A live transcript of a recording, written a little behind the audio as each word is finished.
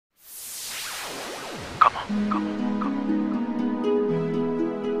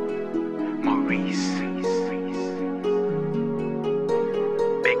Maurice,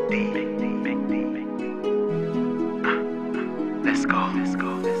 Big D, let's go,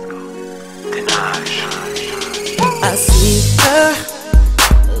 I see her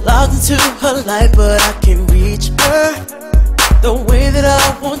logged into her life, but I can't reach her the way that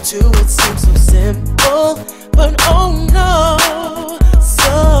I want to. It seems so simple, but oh no.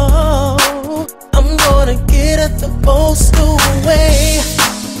 So I'm gonna get at the most away.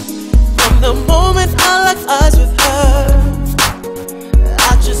 From the moment I locked eyes with her,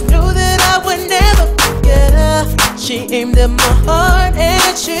 I just knew that I would never forget her. She aimed at my heart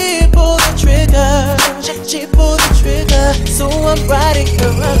and she pulled the trigger. She pulled the trigger. So I'm writing her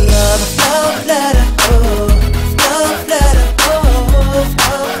a love letter. Oh, love letter. Oh, oh,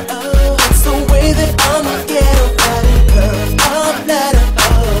 oh. It's the way that I'ma get her writing her love letter. Oh,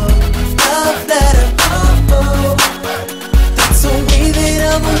 love letter. Oh, oh. That's the way that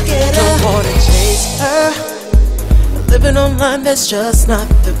I'ma get her. Don't wanna chase her. Living online, that's just not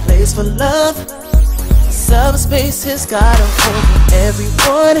the place for love. Subspace has got a hold on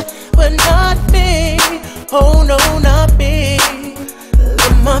everyone, but not me. Oh no, not me.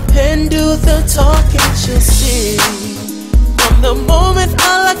 Let my pen do the talking, she'll see. From the moment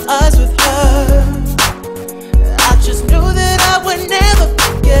I locked eyes with her, I just knew that I would never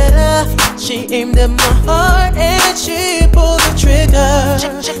forget her. She aimed at my heart and she pulled the trigger.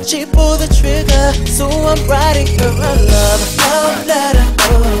 She pulled the trigger. So I'm writing her a love letter.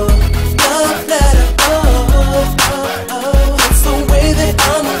 Oh, love letter. It's the way that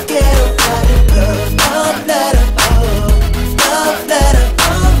I'ma get her writing her love letter. Oh, love letter.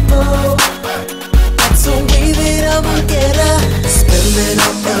 Oh, that's the way that I'ma get her. Spelling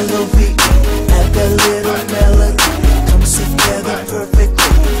out L-O-V-E, add that little melody, comes together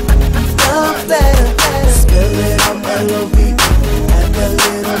perfectly. Love letter. Spell it out L-O-V-E, add that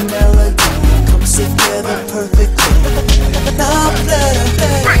little melody, comes together perfectly. Love letter.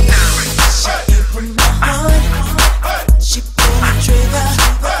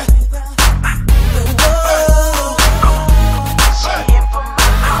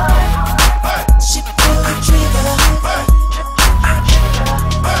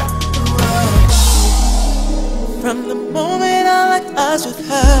 From the moment I locked eyes with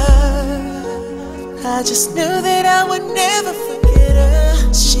her, I just knew that I would never forget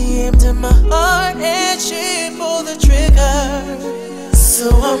her. She aimed at my heart and she pulled the trigger. So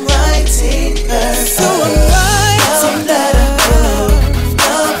I'm writing her. So I'm writing her.